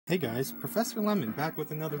Hey guys, Professor Lemon back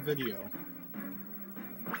with another video.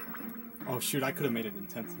 Oh shoot, I could have made it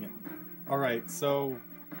intense again. Alright, so...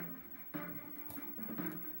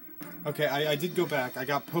 Okay, I did go back. I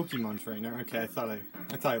got Pokemon Trainer. Okay, I thought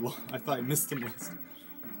I missed the list.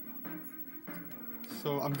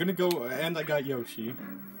 So I'm gonna go, and I got Yoshi.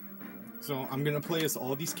 So I'm gonna play as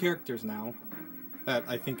all these characters now that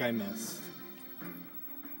I think I missed.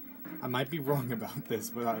 I might be wrong about this,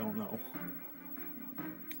 but I don't know.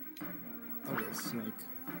 Oh, there's a snake.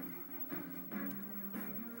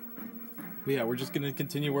 But yeah, we're just gonna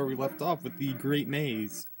continue where we left off with the Great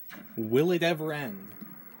Maze. Will it ever end?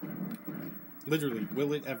 Literally,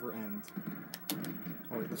 will it ever end?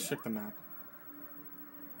 Alright, let's check the map.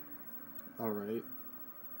 Alright.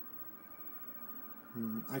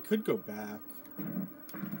 I could go back.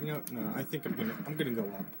 You know, no, I think I'm gonna go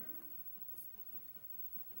up.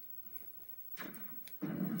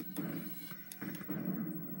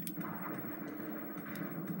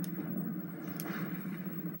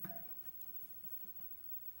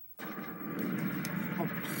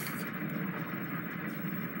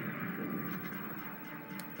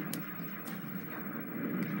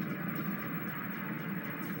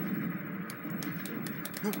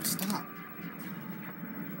 No, stop!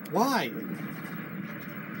 Why?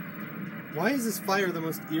 Why is this fire the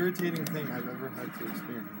most irritating thing I've ever had to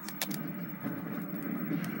experience?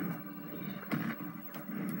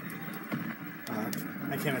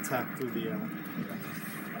 I can't attack through the,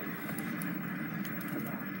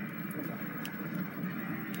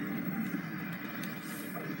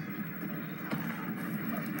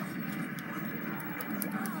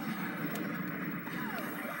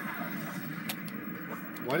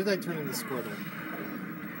 Why did I turn into Squirtle?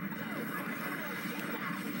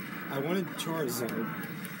 I wanted Charizard.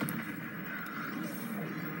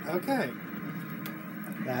 Okay.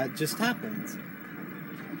 That just happened.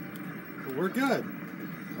 But we're good.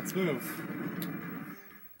 Let's move.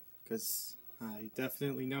 Because I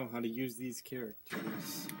definitely know how to use these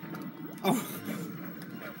characters. Oh!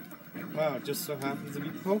 Wow, it just so happens to be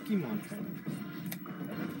Pokemon Trainer.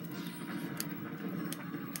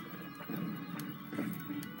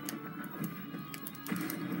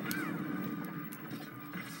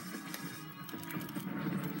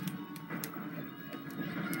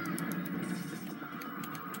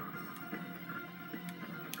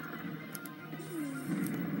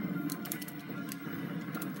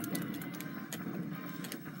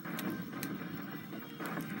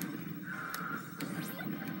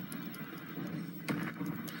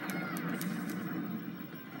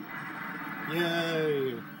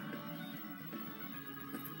 Yay!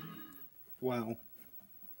 Wow.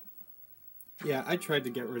 Yeah, I tried to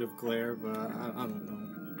get rid of glare, but I don't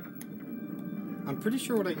know. I'm pretty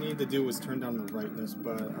sure what I needed to do was turn down the brightness,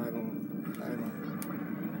 but I don't...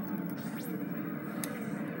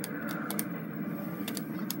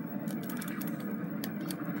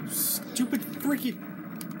 Stupid freaking...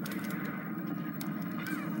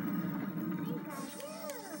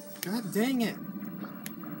 God dang it!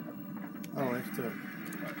 Oh, I have to...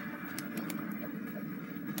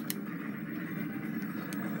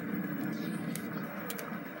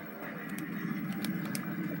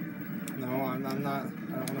 No, I'm not...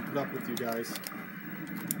 I don't want to put up with you guys.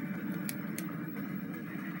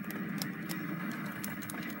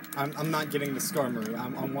 I'm not getting the Skarmory.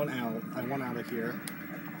 I'm one out. I want out of here.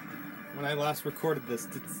 When I last recorded this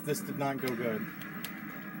did not go good.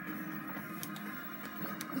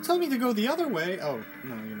 You told me to go the other way! Oh,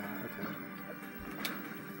 no, you're not. Okay.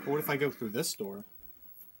 But what if I go through this door?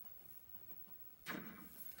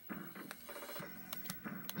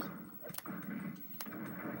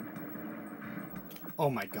 Oh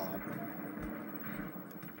my god.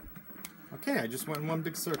 Okay, I just went in one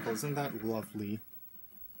big circle. Isn't that lovely?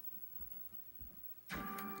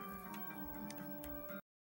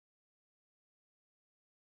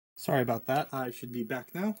 Sorry about that. I should be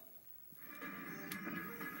back now.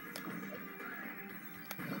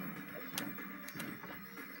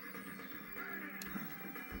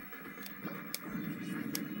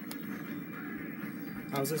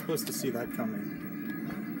 How was I supposed to see that coming?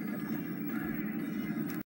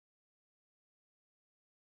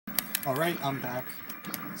 Alright, I'm back.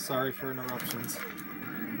 Sorry for interruptions.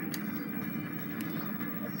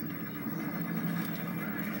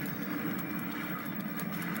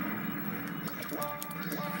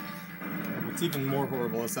 What's even more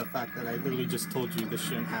horrible is the fact that I literally just told you this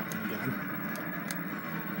shouldn't happen again.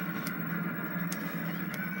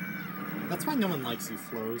 That's why no one likes you,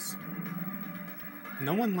 Flows.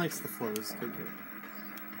 No one likes the Flows.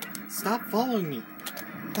 Stop following me!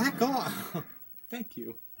 Back off! Thank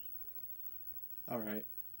you. Alright.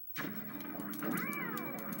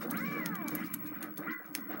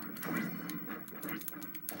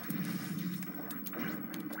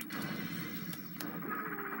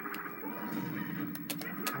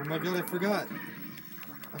 my god, I forgot.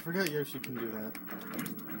 I forgot Yoshi can do that.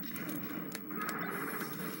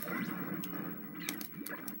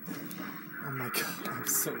 Oh my god, I'm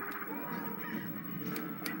so...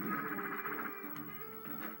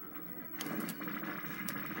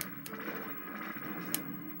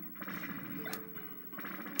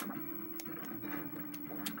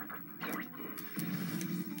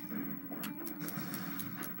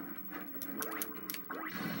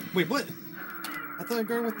 Wait, what? I thought I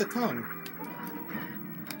got with the tongue.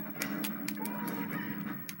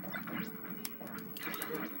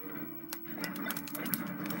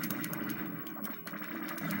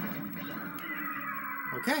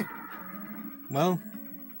 Okay. Well,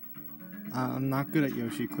 I'm not good at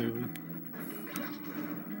Yoshi, clearly.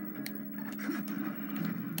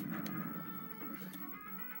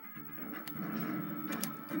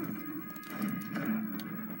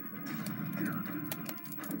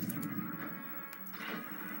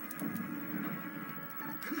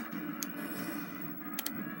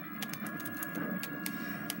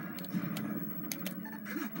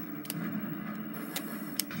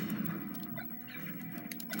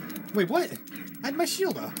 Wait, what? I had my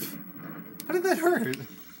shield up. How did that hurt?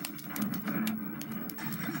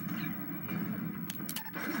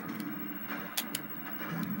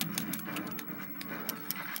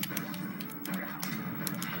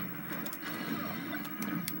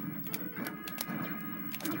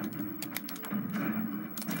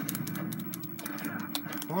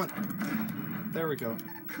 Come on. There we go.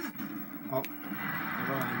 Oh,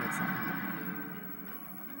 never mind. That's not.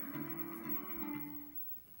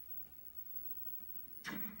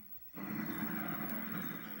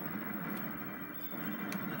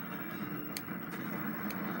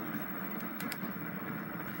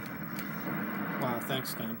 Wow,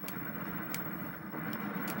 thanks, game.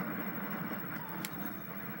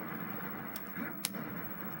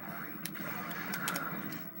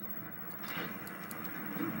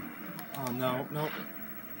 Oh, no, no.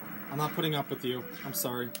 I'm not putting up with you. I'm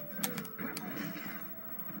sorry.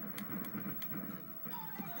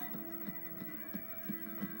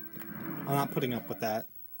 I'm not putting up with that.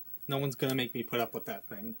 No one's gonna make me put up with that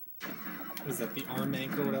thing. What is that, the arm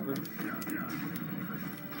ank or whatever?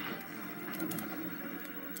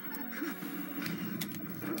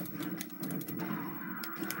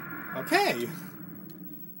 Okay!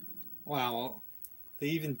 Wow. They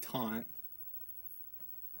even taunt.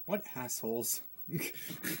 What assholes. Continue?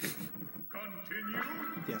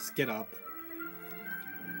 Yes, get up.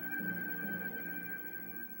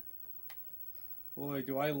 Boy,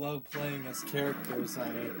 do I love playing as characters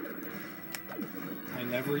I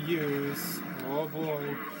never use. Oh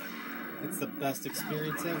boy. It's the best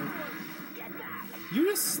experience ever. You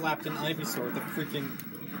just slapped an Ivysaur with a freaking...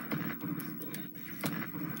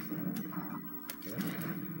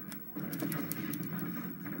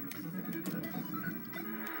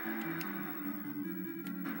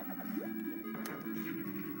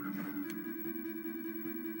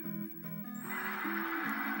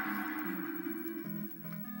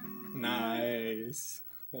 Nice.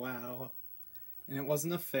 Wow. And it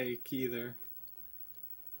wasn't a fake either.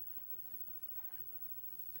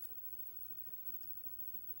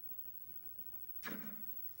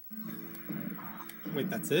 Wait,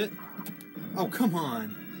 that's it? Oh, come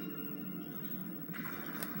on.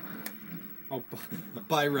 Oh,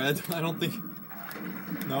 bye, Red. I don't think...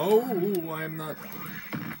 No, I'm not...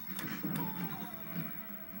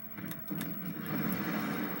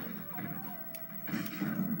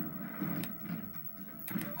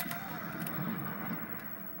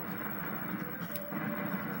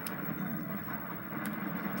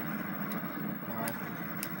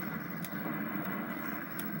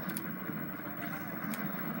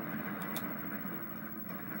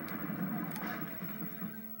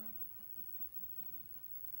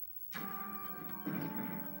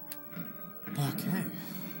 Okay.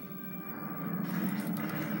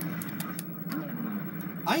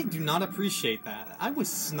 I do not appreciate that. I was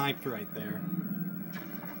sniped right there.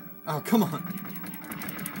 Oh, come on.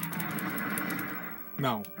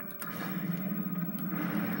 No.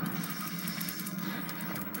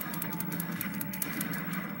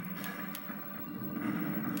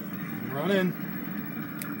 Run in.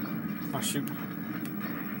 Oh, shoot.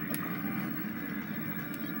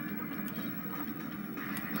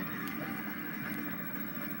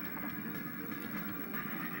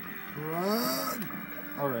 Run!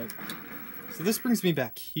 Alright. So this brings me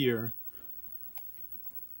back here.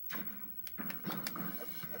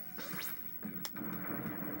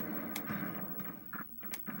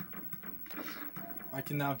 I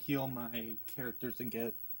can now heal my characters and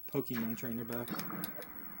get Pokemon Trainer back.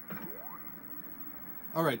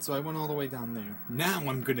 Alright, so I went all the way down there. Now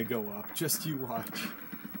I'm gonna go up. Just you watch.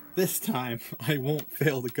 This time, I won't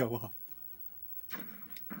fail to go up.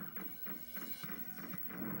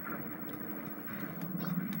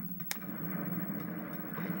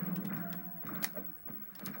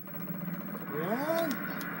 Run!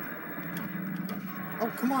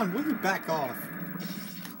 Oh, come on, will you back off?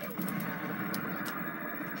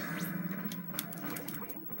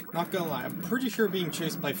 Not gonna lie, I'm pretty sure being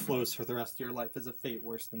chased by flows for the rest of your life is a fate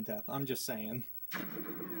worse than death. I'm just saying.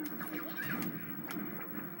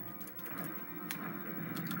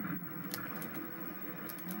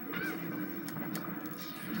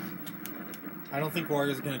 I don't think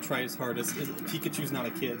Wario's gonna try his hardest. Pikachu's not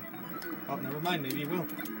a kid. Oh, never mind, maybe he will.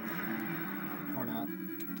 Or not.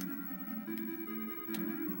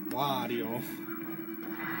 Wario.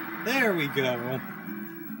 There we go!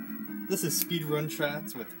 This is Speedrun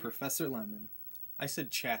Chats with Professor Lemon. I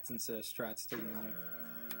said chats instead of strats, didn't I?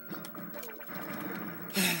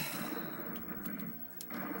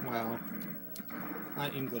 Wow.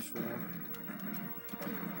 Not English well.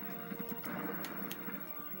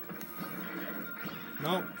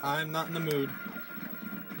 Nope, I'm not in the mood.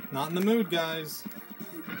 Not in the mood, guys.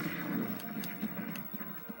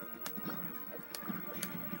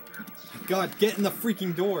 God, get in the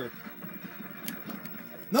freaking door.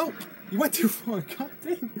 Nope! You went too far, god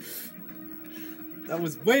dang. That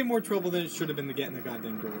was way more trouble than it should have been to get in the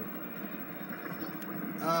goddamn door.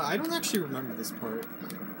 I don't actually remember this part.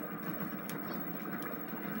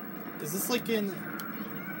 Is this like in...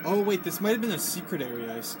 Oh wait, this might have been a secret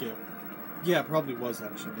area I skipped. Yeah, it probably was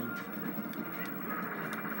actually.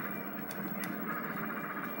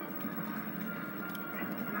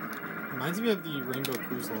 Reminds me of the Rainbow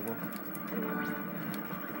Cruise level.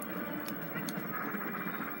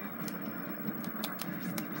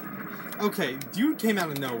 Okay, dude came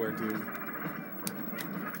out of nowhere, dude.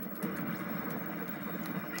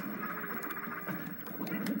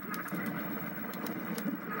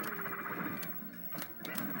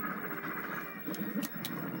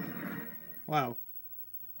 Wow.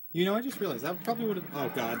 You know, I just realized that probably would have...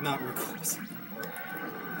 Oh god, not request.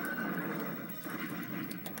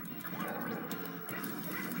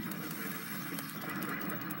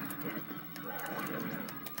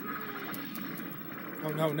 Oh,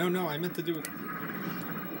 no, no, no, I meant to do it.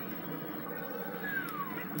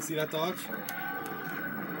 You see that dodge?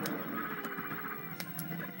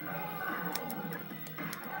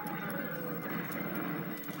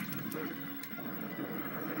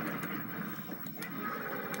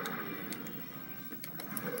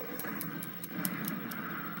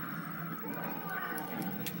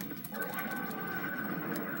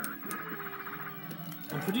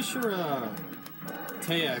 I'm pretty sure,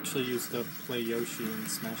 Taya actually used to play Yoshi in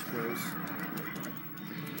Smash Bros.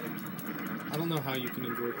 I don't know how you can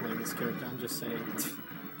enjoy playing this character, I'm just saying.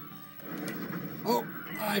 Oh!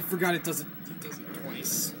 I forgot it does it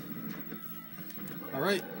twice.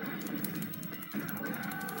 Alright.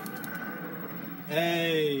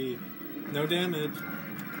 Hey! No damage.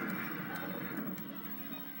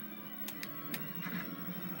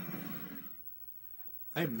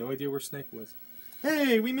 I have no idea where Snake was.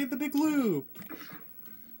 Hey! We made the big loop!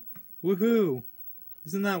 Woohoo!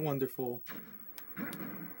 Isn't that wonderful?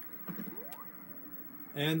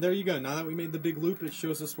 And there you go. Now that we made the big loop, it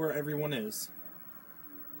shows us where everyone is.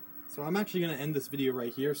 So I'm actually going to end this video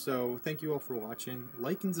right here, so thank you all for watching.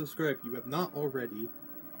 Like and subscribe if you have not already.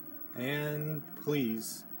 And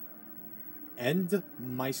please, end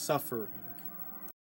my suffering.